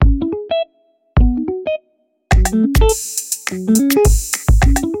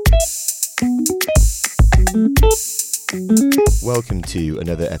Welcome to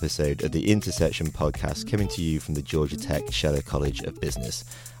another episode of the Intersection podcast, coming to you from the Georgia Tech Scheller College of Business.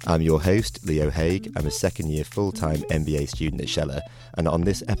 I'm your host, Leo Haigh. I'm a second-year full-time MBA student at Scheller, and on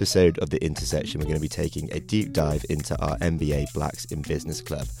this episode of the Intersection, we're going to be taking a deep dive into our MBA Blacks in Business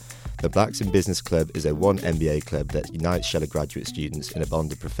Club. The Blacks in Business Club is a one MBA club that unites Scheller graduate students in a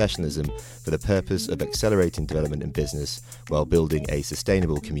bond of professionalism for the purpose of accelerating development in business while building a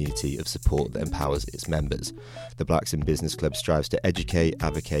sustainable community of support that empowers its members. The Blacks in Business Club strives to educate,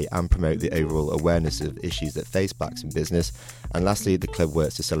 advocate and promote the overall awareness of issues that face Blacks in business. And lastly, the club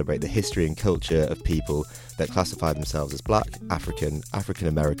works to celebrate the history and culture of people that classify themselves as Black, African,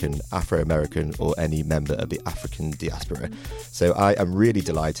 African-American, Afro-American or any member of the African diaspora. So I am really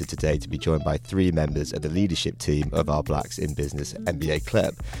delighted today to be joined by three members of the leadership team of our Blacks in Business MBA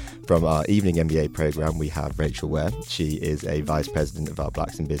Club. From our evening MBA programme, we have Rachel Ware. She is a Vice President of our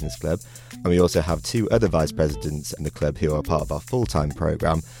Blacks in Business Club. And we also have two other Vice Presidents in the club who are part of our full-time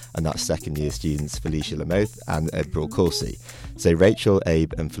programme, and that's second-year students Felicia, Lamonthe and Abriel, Corsey. So Rachel,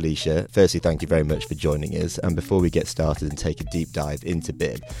 Abe and Felicia, firstly, thank you very much for joining us. And before we get started and take a deep dive into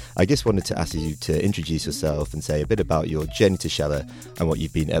BIB, I just wanted to ask you to introduce yourself and say a bit about your journey to Scheller and what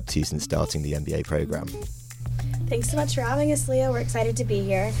you've been up to since starting the MBA programme. Thanks so much for having us, Leo. We're excited to be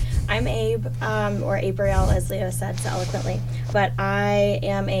here. I'm Abe, or Abriel, as Leo said so eloquently, but I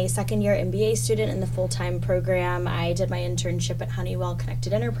am a second-year MBA student in the full-time program. I did my internship at Honeywell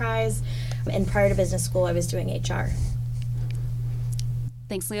Connected Enterprise, and prior to business school, I was doing HR.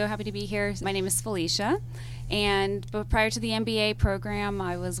 Thanks, Leo. Happy to be here. My name is Felicia, but prior to the MBA program,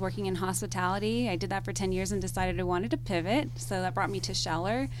 I was working in hospitality. I did that for 10 years and decided I wanted to pivot, so that brought me to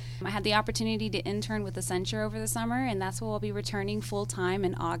Scheller. I had the opportunity to intern with Accenture over the summer, and that's where we'll be returning full-time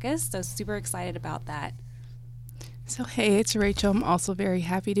in August, so super excited about that. So hey, it's Rachel. I'm also very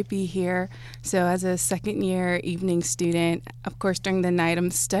happy to be here. So as a second year evening student, of course during the night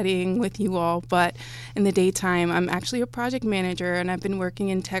I'm studying with you all, but in the daytime I'm actually a project manager and I've been working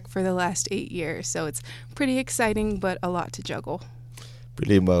in tech for the last 8 years. So it's pretty exciting, but a lot to juggle.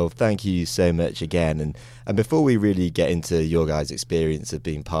 Brilliant. Well, thank you so much again. And before we really get into your guys' experience of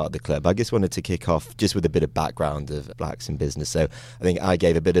being part of the club, I just wanted to kick off just with a bit of background of Blacks in Business. So I think I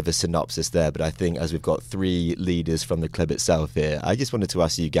gave a bit of a synopsis there, but I think as we've got three leaders from the club itself here, I just wanted to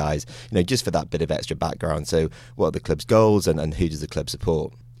ask you guys, just for that bit of extra background. So what are the club's goals and who does the club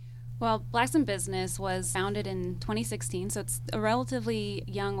support? Well, Blacks in Business was founded in 2016, so it's a relatively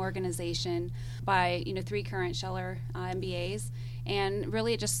young organization by three current Scheller MBAs. And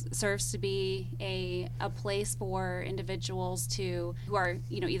really it just serves to be a place for individuals who are,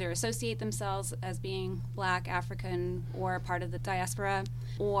 either associate themselves as being Black, African, or part of the diaspora,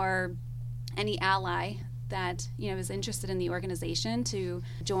 or any ally that, is interested in the organization to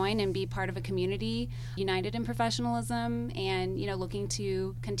join and be part of a community united in professionalism and, looking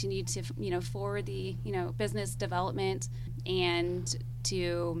to continue to, forward the, business development and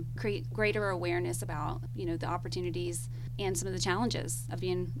to create greater awareness about, the opportunities and some of the challenges of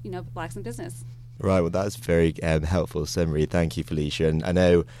being, Blacks in business. Right, well, that's a very helpful summary. Thank you, Felicia. And I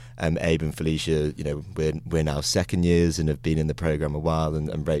know Abe and Felicia, we're now second years and have been in the programme a while.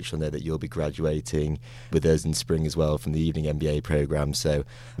 And Rachel, I know that you'll be graduating with us in spring as well from the evening MBA programme. So,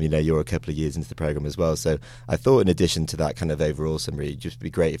 you're a couple of years into the programme as well. So I thought in addition to that kind of overall summary, it'd just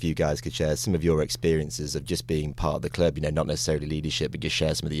be great if you guys could share some of your experiences of just being part of the club, not necessarily leadership, but just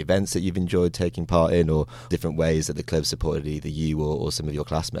share some of the events that you've enjoyed taking part in or different ways that the club supported either you or some of your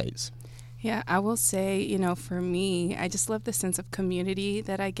classmates. Yeah, I will say, for me, I just love the sense of community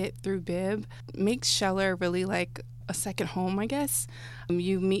that I get through BIB. Makes Scheller really like a second home, I guess.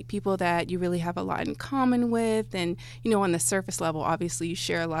 You meet people that you really have a lot in common with, and on the surface level, obviously you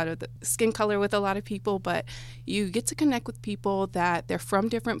share a lot of the skin color with a lot of people, but you get to connect with people that they're from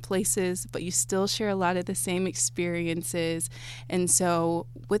different places, but you still share a lot of the same experiences. And so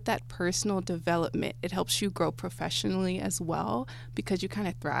with that personal development, it helps you grow professionally as well, because you kind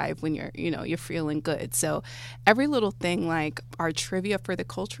of thrive when you're feeling good. So every little thing, like our trivia for the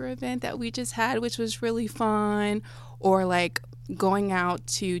culture event that we just had, which was really fun, or like going out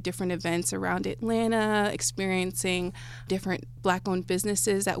to different events around Atlanta, experiencing different Black-owned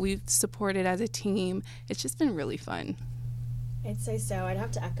businesses that we've supported as a team. It's just been really fun. I'd say so. I'd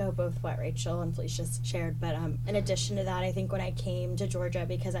have to echo both what Rachel and Felicia shared, but in addition to that, I think when I came to Georgia,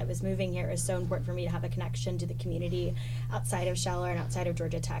 because I was moving here, it was so important for me to have a connection to the community outside of Scheller and outside of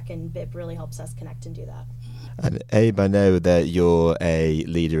Georgia Tech, and BIB really helps us connect and do that. And Abe, I know that you're a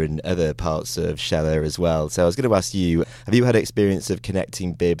leader in other parts of Scheller as well. So I was going to ask you, have you had experience of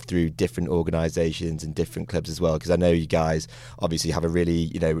connecting BIB through different organisations and different clubs as well? Because I know you guys obviously have a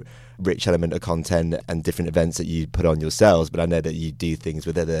really, rich element of content and different events that you put on yourselves, but I know that you do things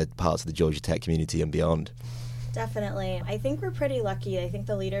with other parts of the Georgia Tech community and beyond. Definitely. I think we're pretty lucky. I think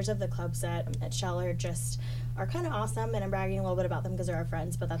the leaders of the clubs at Scheller just are kind of awesome, and I'm bragging a little bit about them because they're our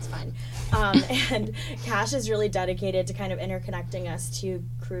friends, but that's fine. And Cash is really dedicated to kind of interconnecting us to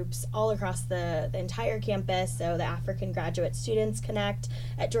groups all across the entire campus. So the African graduate students connect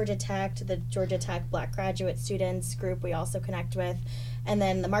at Georgia Tech, to the Georgia Tech Black graduate students group we also connect with. And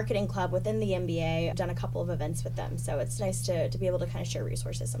then the marketing club within the MBA, I've done a couple of events with them. So it's nice to be able to kind of share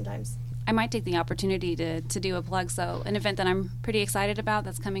resources sometimes. I might take the opportunity to do a plug. So an event that I'm pretty excited about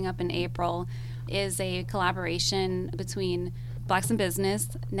that's coming up in April is a collaboration between Blacks in Business,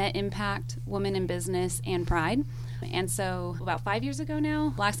 Net Impact, Women in Business, and Pride. And so about 5 years ago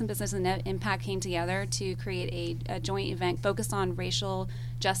now, Blacks in Business and Net Impact came together to create a joint event focused on racial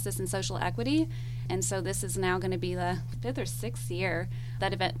justice and social equity. And so this is now going to be the 5th or 6th year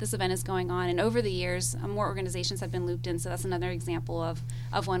that this event is going on. And over the years, more organizations have been looped in. So that's another example of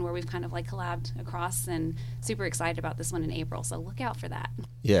one where we've kind of like collabed across, and super excited about this one in April. So look out for that.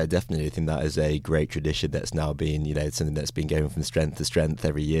 Yeah, definitely. I think that is a great tradition that's now been, something that's been going from strength to strength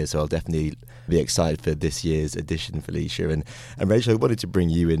every year. So I'll definitely be excited for this year's edition, Felicia. And Rachel, I wanted to bring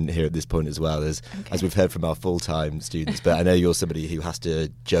you in here at this point as well, as we've heard from our full-time students. But I know you're somebody who has to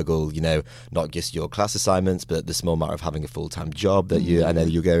juggle, not just your class assignments, but the small matter of having a full-time job that I know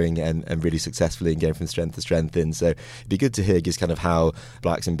you're going and really successfully and going from strength to strength in. So it'd be good to hear just kind of how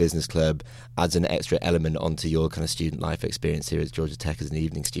Blacks in Business Club adds an extra element onto your kind of student life experience here at Georgia Tech as an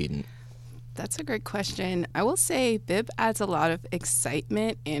evening student. That's a great question. I will say BIB adds a lot of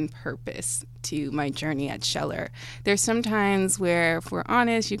excitement and purpose to my journey at Scheller. There's some times where, if we're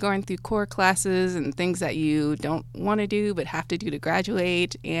honest, you're going through core classes and things that you don't want to do but have to do to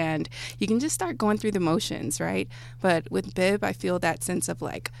graduate, and you can just start going through the motions, right? But with BIB, I feel that sense of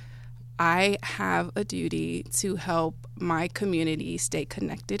like, I have a duty to help my community stay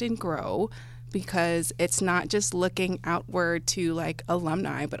connected and grow, because it's not just looking outward to like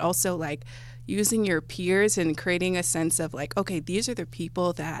alumni, but also like using your peers and creating a sense of like, okay, these are the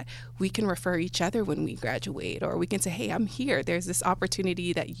people that we can refer each other when we graduate, or we can say, hey, I'm here. There's this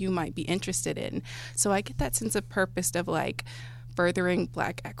opportunity that you might be interested in. So I get that sense of purpose of like furthering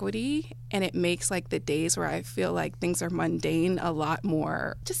Black equity, and it makes like the days where I feel like things are mundane a lot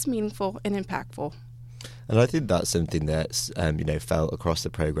more just meaningful and impactful. And I think that's something that's, felt across the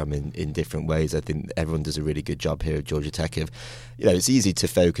program in different ways. I think everyone does a really good job here at Georgia Tech of, it's easy to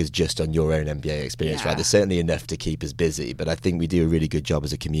focus just on your own MBA experience, right? There's certainly enough to keep us busy, but I think we do a really good job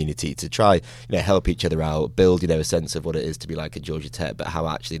as a community to try, help each other out, build, a sense of what it is to be like at Georgia Tech, but how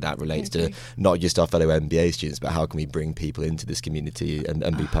actually that relates to not just our fellow MBA students, but how can we bring people into this community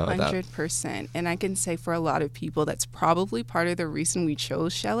and be part of that? 100%. And I can say for a lot of people, that's probably part of the reason we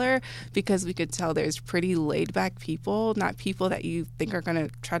chose Scheller, because we could tell there's pretty laid-back people, not people that you think are going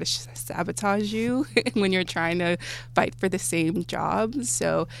to try to sabotage you when you're trying to fight for the same job.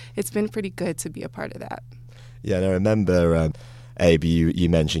 So it's been pretty good to be a part of that. Yeah, and I remember Abe, you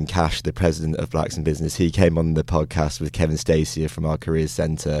mentioned Cash, the president of Blacks in Business. He came on the podcast with Kevin Stacey from our Careers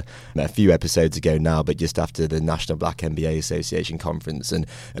Centre a few episodes ago now, but just after the National Black MBA Association conference. And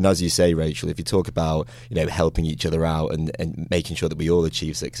as you say, Rachel, if you talk about helping each other out and making sure that we all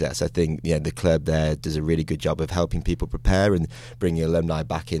achieve success, I think the club there does a really good job of helping people prepare and bringing alumni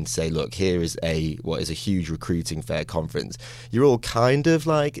back in to say, look, here is what is a huge recruiting fair conference. You're all kind of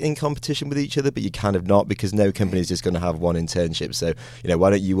like in competition with each other, but you're kind of not, because no company is just going to have one internship. So, why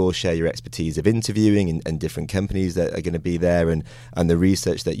don't you all share your expertise of interviewing and different companies that are going to be there and the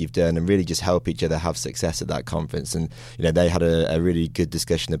research that you've done, and really just help each other have success at that conference. And, they had a really good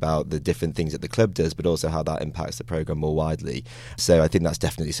discussion about the different things that the club does, but also how that impacts the program more widely. So I think that's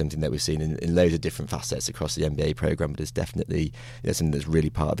definitely something that we've seen in loads of different facets across the MBA program, but it's definitely something that's really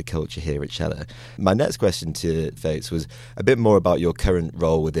part of the culture here at Scheller. My next question to folks was a bit more about your current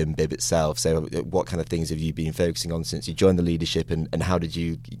role within BIB itself. So what kind of things have you been focusing on since you joined the leadership, and how did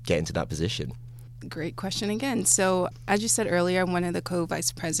you get into that position? Great question again. So as you said earlier, I'm one of the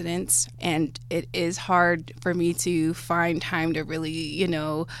co-vice presidents, and it is hard for me to find time to really,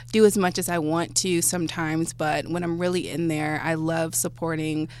 do as much as I want to sometimes. But when I'm really in there, I love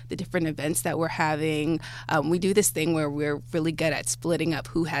supporting the different events that we're having. We do this thing where we're really good at splitting up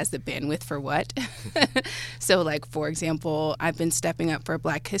who has the bandwidth for what. So like, for example, I've been stepping up for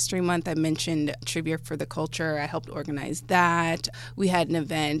Black History Month. I mentioned Trivia for the Culture. I helped organize that. We had an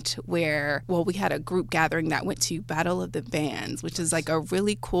event where, we had had a group gathering that went to Battle of the Bands, which is like a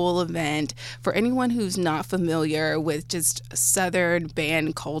really cool event for anyone who's not familiar with just Southern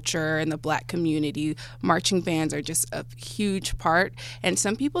band culture and the Black community. Marching bands are just a huge part, and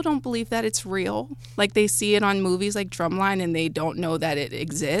some people don't believe that it's real. Like, they see it on movies like Drumline and they don't know that it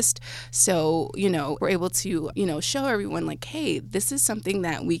exists. So, we're able to, show everyone like, hey, this is something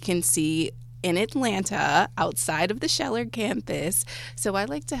that we can see in Atlanta outside of the Scheller campus. So I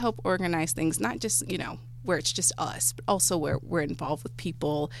like to help organize things, not just, where it's just us, but also where we're involved with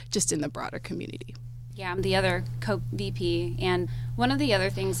people just in the broader community. Yeah, I'm the other co-VP, and one of the other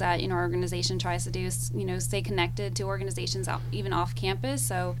things that our organization tries to do is stay connected to organizations even off campus.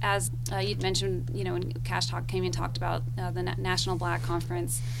 So as you'd mentioned, when Cash Talk came and talked about the National Black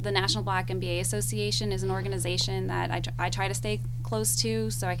Conference, the National Black MBA Association is an organization that I try to stay close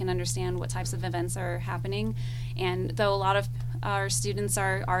to so I can understand what types of events are happening. And though a lot of our students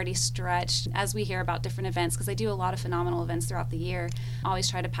are already stretched as we hear about different events, because they do a lot of phenomenal events throughout the year, always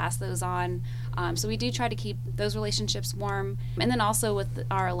try to pass those on. So we do try to keep those relationships warm. And then also with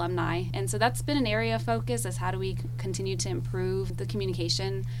our alumni. And so that's been an area of focus, is how do we continue to improve the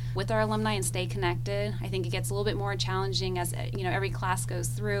communication with our alumni and stay connected. I think it gets a little bit more challenging as every class goes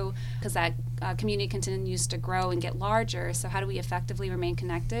through, because that community continues to grow and get larger. So how do we effectively remain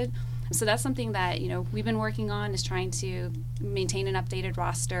connected? So that's something that we've been working on, is trying to maintain an updated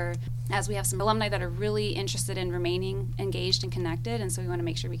roster, as we have some alumni that are really interested in remaining engaged and connected, and so we want to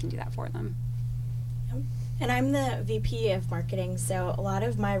make sure we can do that for them. And I'm the VP of marketing, so a lot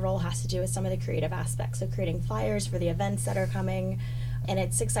of my role has to do with some of the creative aspects of creating flyers for the events that are coming. And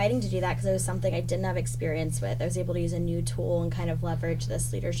it's exciting to do that because it was something I didn't have experience with. I was able to use a new tool and kind of leverage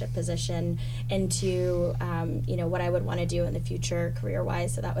this leadership position into, what I would want to do in the future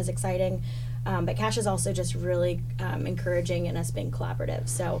career-wise. So that was exciting. But Cash is also just really encouraging in us being collaborative.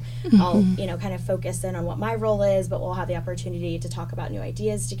 So I'll, kind of focus in on what my role is, but we'll have the opportunity to talk about new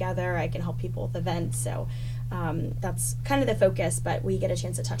ideas together. I can help people with events. So that's kind of the focus, but we get a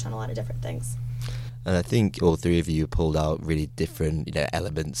chance to touch on a lot of different things. And I think all three of you pulled out really different,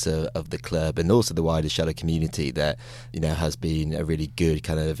 elements of the club and also the wider Scheller community that, has been a really good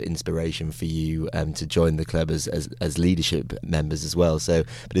kind of inspiration for you to join the club as leadership members as well. So,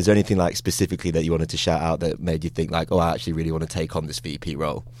 but is there anything like specifically that you wanted to shout out that made you think like, oh, I actually really want to take on this VP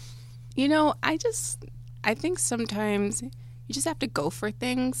role? I think sometimes you just have to go for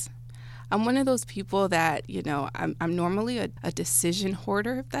things. I'm one of those people that, I'm normally a decision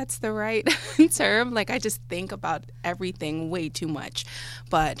hoarder, if that's the right term. Like, I just think about everything way too much.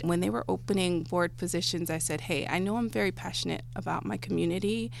 But when they were opening board positions, I said, hey, I know I'm very passionate about my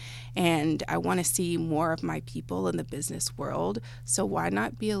community and I want to see more of my people in the business world. So why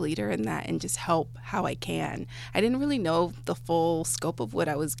not be a leader in that and just help how I can? I didn't really know the full scope of what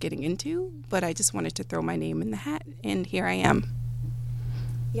I was getting into, but I just wanted to throw my name in the hat, and here I am.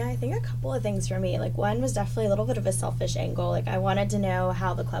 Yeah, I think a couple of things for me. Like, one was definitely a little bit of a selfish angle. Like, I wanted to know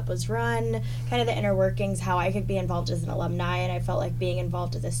how the club was run, kind of the inner workings, how I could be involved as an alumni, and I felt like being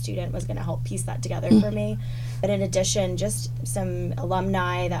involved as a student was going to help piece that together for me. But in addition, just some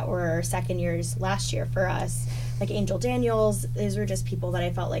alumni that were second years last year for us, like Angel Daniels, those were just people that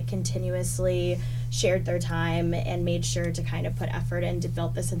I felt like continuously shared their time and made sure to kind of put effort in to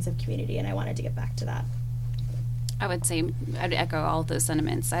build the sense of community, and I wanted to get back to that. I would say I'd echo all of those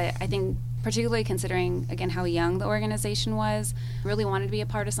sentiments. I think particularly considering, again, how young the organization was, really wanted to be a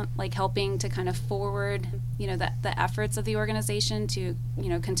part of helping to kind of forward, the efforts of the organization to,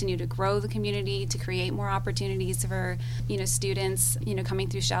 continue to grow the community, to create more opportunities for, students, coming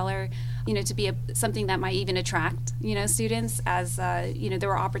through Scheller, to be something that might even attract, students as, there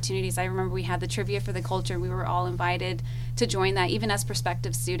were opportunities. I remember we had the Trivia for the Culture. We were all invited to join that, even as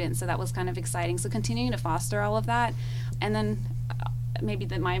prospective students. So that was kind of exciting. So continuing to foster all of that. And then maybe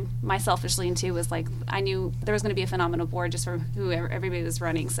that my selfish lean too was like, I knew there was going to be a phenomenal board just for whoever everybody was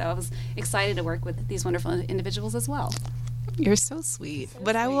running. So I was excited to work with these wonderful individuals as well. You're so sweet.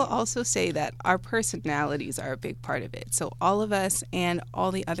 But I will also say that our personalities are a big part of it. So all of us and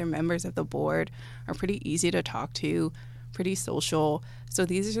all the other members of the board are pretty easy to talk to, pretty social. So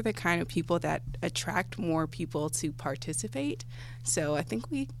these are the kind of people that attract more people to participate. So I think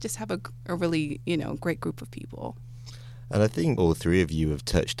we just have a really, great group of people. And I think all three of you have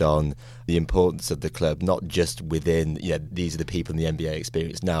touched on the importance of the club, not just within, these are the people in the MBA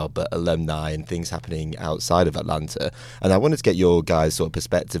experience now, but alumni and things happening outside of Atlanta. And I wanted to get your guys' sort of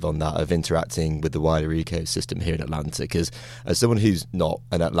perspective on that, of interacting with the wider ecosystem here in Atlanta, because as someone who's not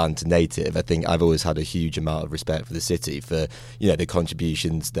an Atlanta native, I think I've always had a huge amount of respect for the city, for, the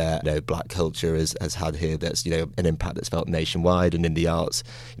contributions that, Black culture has had here that's, an impact that's felt nationwide, and in the arts.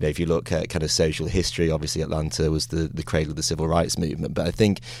 If you look at kind of social history, obviously Atlanta was the cradle of the civil rights movement. But I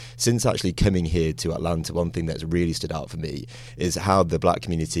think since actually coming here to Atlanta, one thing that's really stood out for me is how the Black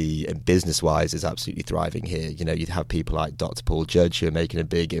community, and business-wise, is absolutely thriving here. You'd have people like Dr. Paul Judge, who are making a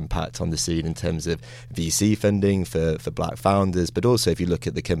big impact on the scene in terms of VC funding for Black founders, but also if you look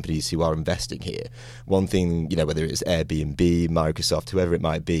at the companies who are investing here, one thing, whether it's Airbnb, Microsoft, whoever it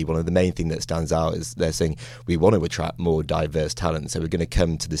might be, one of the main things that stands out is they're saying we want to attract more diverse talent, so we're going to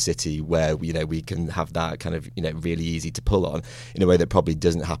come to the city where we can have that kind of really easy to pull on, in a way that probably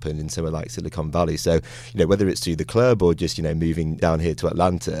doesn't happen in somewhere like Silicon Valley. So whether it's through the club or just moving down here to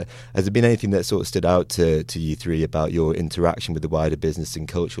Atlanta, has there been anything that sort of stood out to you three about your interaction with the wider business and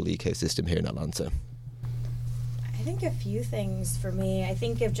cultural ecosystem here in Atlanta? I think a few things for me. I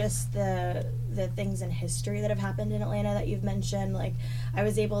think of just the things in history that have happened in Atlanta that you've mentioned. Like, I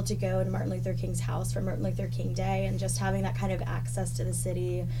was able to go to Martin Luther King's house for Martin Luther King Day, and just having that kind of access to the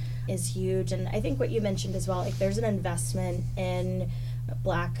city is huge. And I think what you mentioned as well, like, there's an investment in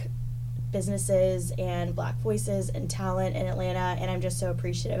Black businesses and Black voices and talent in Atlanta, and I'm just so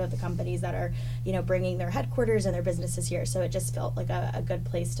appreciative of the companies that are, bringing their headquarters and their businesses here. So it just felt like a good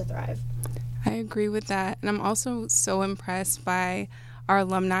place to thrive. I agree with that. And I'm also so impressed by our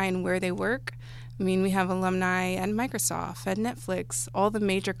alumni and where they work. I mean, we have alumni at Microsoft, at Netflix, all the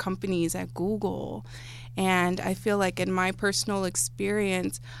major companies, at Google. And I feel like in my personal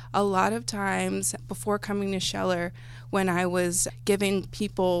experience, a lot of times before coming to Scheller, when I was giving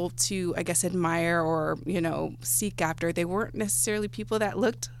people to, I guess, admire or, seek after, they weren't necessarily people that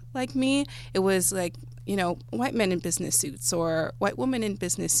looked like me. It was like, white men in business suits or white women in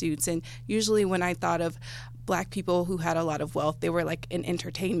business suits. And usually when I thought of Black people who had a lot of wealth, they were like in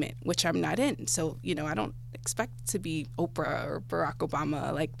entertainment, which I'm not in. So, I don't expect to be Oprah or Barack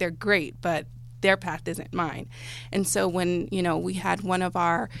Obama. Like, they're great, but their path isn't mine. And so when, we had one of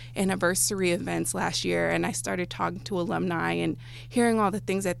our anniversary events last year, and I started talking to alumni and hearing all the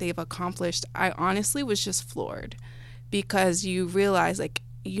things that they've accomplished, I honestly was just floored, because you realize, like,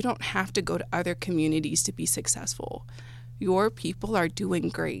 you don't have to go to other communities to be successful. Your people are doing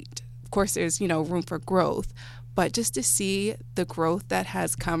great. Of course, there's, room for growth, but just to see the growth that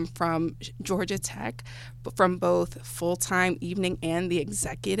has come from Georgia Tech, from both full-time, evening, and the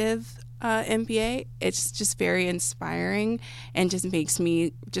executive MBA, it's just very inspiring, and just makes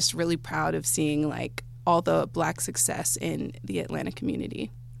me just really proud of seeing, like, all the Black success in the Atlanta community.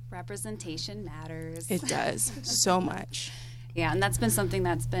 Representation matters. It does so much. Yeah, and that's been something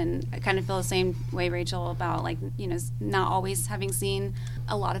that's been, I kind of feel the same way, Rachel, about, like, not always having seen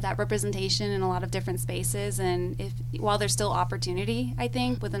a lot of that representation in a lot of different spaces. And while there's still opportunity, I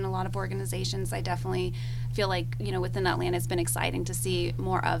think, within a lot of organizations, I definitely feel like, within Atlanta, it's been exciting to see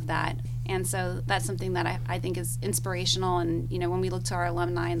more of that. And so that's something that I think is inspirational. And, when we look to our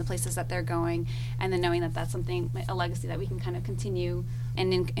alumni and the places that they're going, and then knowing that that's something, a legacy that we can kind of continue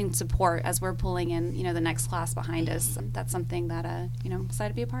and in support as we're pulling in, the next class behind us, that's something that, I'm excited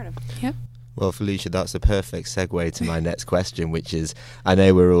to be a part of. Yep. Well, Felicia, that's a perfect segue to my next question, which is, I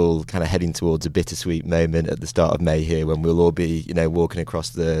know we're all kind of heading towards a bittersweet moment at the start of May here, when we'll all be, walking across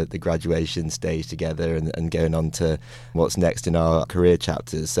the graduation stage together and going on to what's next in our career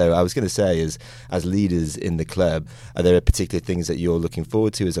chapters. So I was going to say, as leaders in the club, are there particular things that you're looking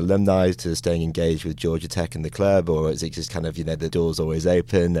forward to as alumni, to staying engaged with Georgia Tech and the club, or is it just kind of, the door's always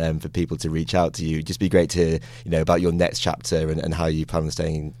open for people to reach out to you? It'd just be great to, about your next chapter and how you plan on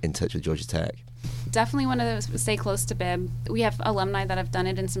staying in touch with Georgia Tech. Definitely want to stay close to BIB. We have alumni that have done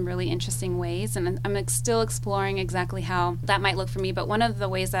it in some really interesting ways, and I'm still exploring exactly how that might look for me. But one of the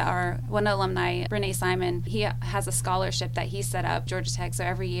ways that one alumni, Renee Simon, he has a scholarship that he set up, Georgia Tech. So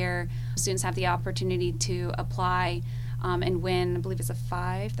every year, students have the opportunity to apply and win, I believe it's a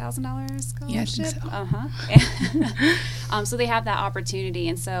 $5,000 scholarship. Yeah, so. So they have that opportunity,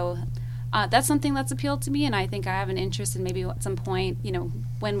 and so that's something that's appealed to me, and I think I have an interest in maybe at some point,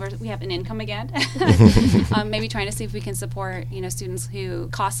 when we have an income again, maybe trying to see if we can support, students who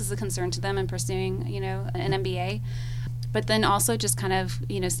cost is a concern to them in pursuing, an MBA. But then also just kind of,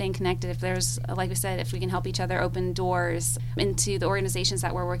 staying connected. If there's, like we said, if we can help each other open doors into the organizations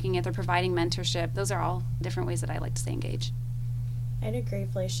that we're working at, they're providing mentorship. Those are all different ways that I like to stay engaged. I'd agree,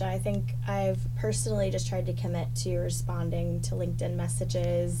 Felicia. I think I've personally just tried to commit to responding to LinkedIn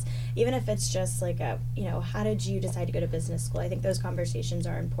messages, even if it's just like how did you decide to go to business school? I think those conversations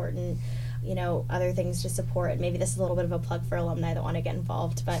are important. Other things to support. Maybe this is a little bit of a plug for alumni that want to get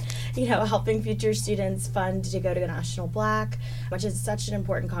involved, but, helping future students fund to go to National Black, which is such an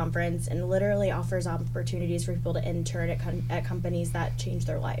important conference and literally offers opportunities for people to intern at companies that change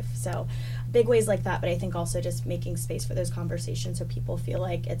their life. So big ways like that, but I think also just making space for those conversations so people feel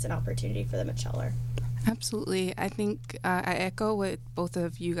like it's an opportunity for them at Scheller. Absolutely. I think I echo what both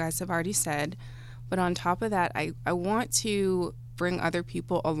of you guys have already said, but on top of that, I want to bring other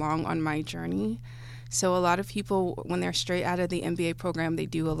people along on my journey. So a lot of people, when they're straight out of the MBA program, they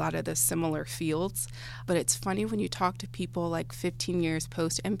do a lot of the similar fields. But it's funny when you talk to people like 15 years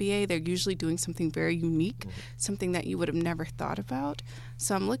post-MBA, they're usually doing something very unique, something that you would have never thought about.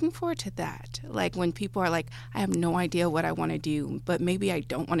 So I'm looking forward to that. Like when people are like, I have no idea what I want to do, but maybe I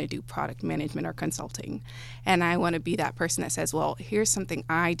don't want to do product management or consulting. And I want to be that person that says, well, here's something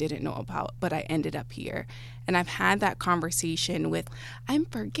I didn't know about, but I ended up here. And I've had that conversation with, I'm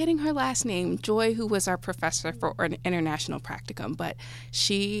forgetting her last name, Joy, who was our professor for an international practicum, but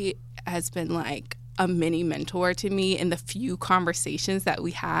she has been like a mini mentor to me in the few conversations that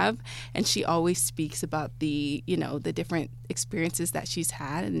we have. And she always speaks about the different experiences that she's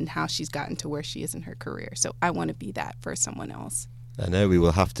had and how she's gotten to where she is in her career. So I want to be that for someone else. I know we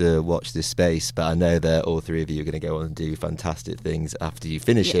will have to watch this space, but I know that all three of you are going to go on and do fantastic things after you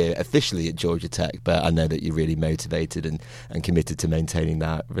finish here officially at Georgia Tech, but I know that you're really motivated and committed to maintaining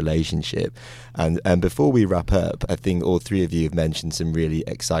that relationship. And before we wrap up, I think all three of you have mentioned some really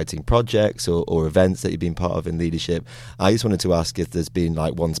exciting projects or events that you've been part of in leadership. I just wanted to ask if there's been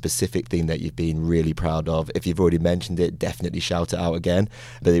like one specific thing that you've been really proud of. If you've already mentioned it, definitely shout it out again.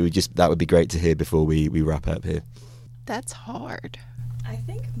 But that would be great to hear before we wrap up here. That's hard. I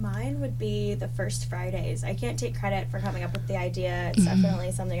think mine would be the First Fridays. I can't take credit for coming up with the idea. It's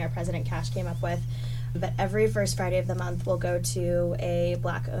definitely something our President Cash came up with. But every first Friday of the month, we'll go to a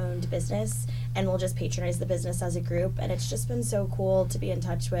Black-owned business, and we'll just patronize the business as a group. And it's just been so cool to be in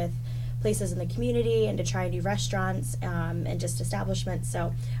touch with places in the community and to try new restaurants and just establishments.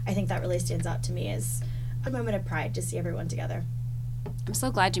 So I think that really stands out to me as a moment of pride to see everyone together. I'm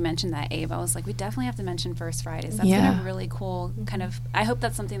so glad you mentioned that, Abe. I was like, we definitely have to mention First Fridays. That's been a really cool kind of, I hope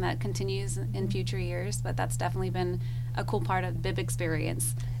that's something that continues in future years, but that's definitely been a cool part of the BIB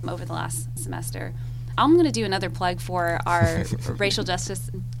experience over the last semester. I'm going to do another plug for our racial justice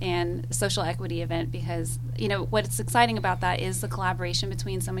and social equity event because, what's exciting about that is the collaboration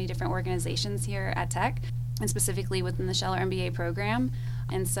between so many different organizations here at Tech and specifically within the Scheller MBA program.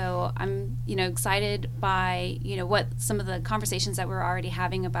 And so I'm, excited by, what some of the conversations that we're already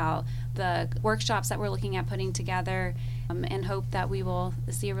having about the workshops that we're looking at putting together and hope that we will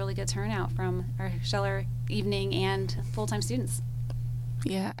see a really good turnout from our Scheller evening and full-time students.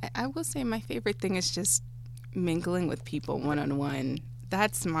 Yeah, I will say my favorite thing is just mingling with people one-on-one.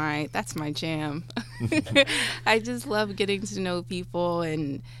 That's my jam. I just love getting to know people,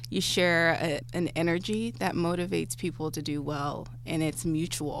 and you share an energy that motivates people to do well, and it's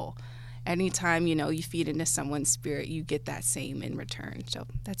mutual. Anytime, you feed into someone's spirit, you get that same in return. So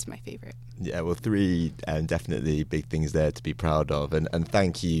that's my favorite. Yeah, well, three definitely big things there to be proud of. And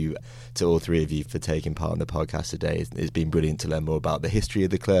thank you to all three of you for taking part in the podcast today. It's been brilliant to learn more about the history of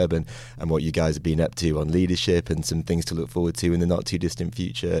the club and what you guys have been up to on leadership and some things to look forward to in the not too distant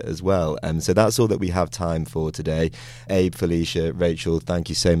future as well. So that's all that we have time for today. Abe, Felicia, Rachel, thank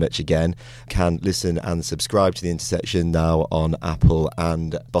you so much again. Can listen and subscribe to The Intersection now on Apple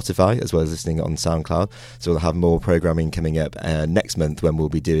and Spotify, as well as listening on SoundCloud. So we'll have more programming coming up next month when we'll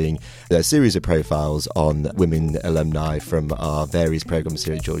be doing a series of profiles on women alumni from our various programs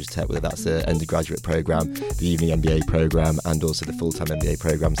here at Georgia Tech, whether that's the undergraduate program, the evening MBA program, and also the full-time MBA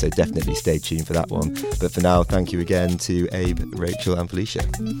program. So definitely stay tuned for that one. But for now, thank you again to Abe, Rachel, and Felicia.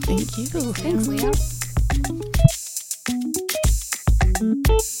 Thank you. Thanks,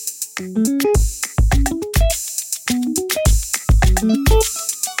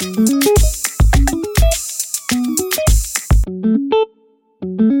 Leo.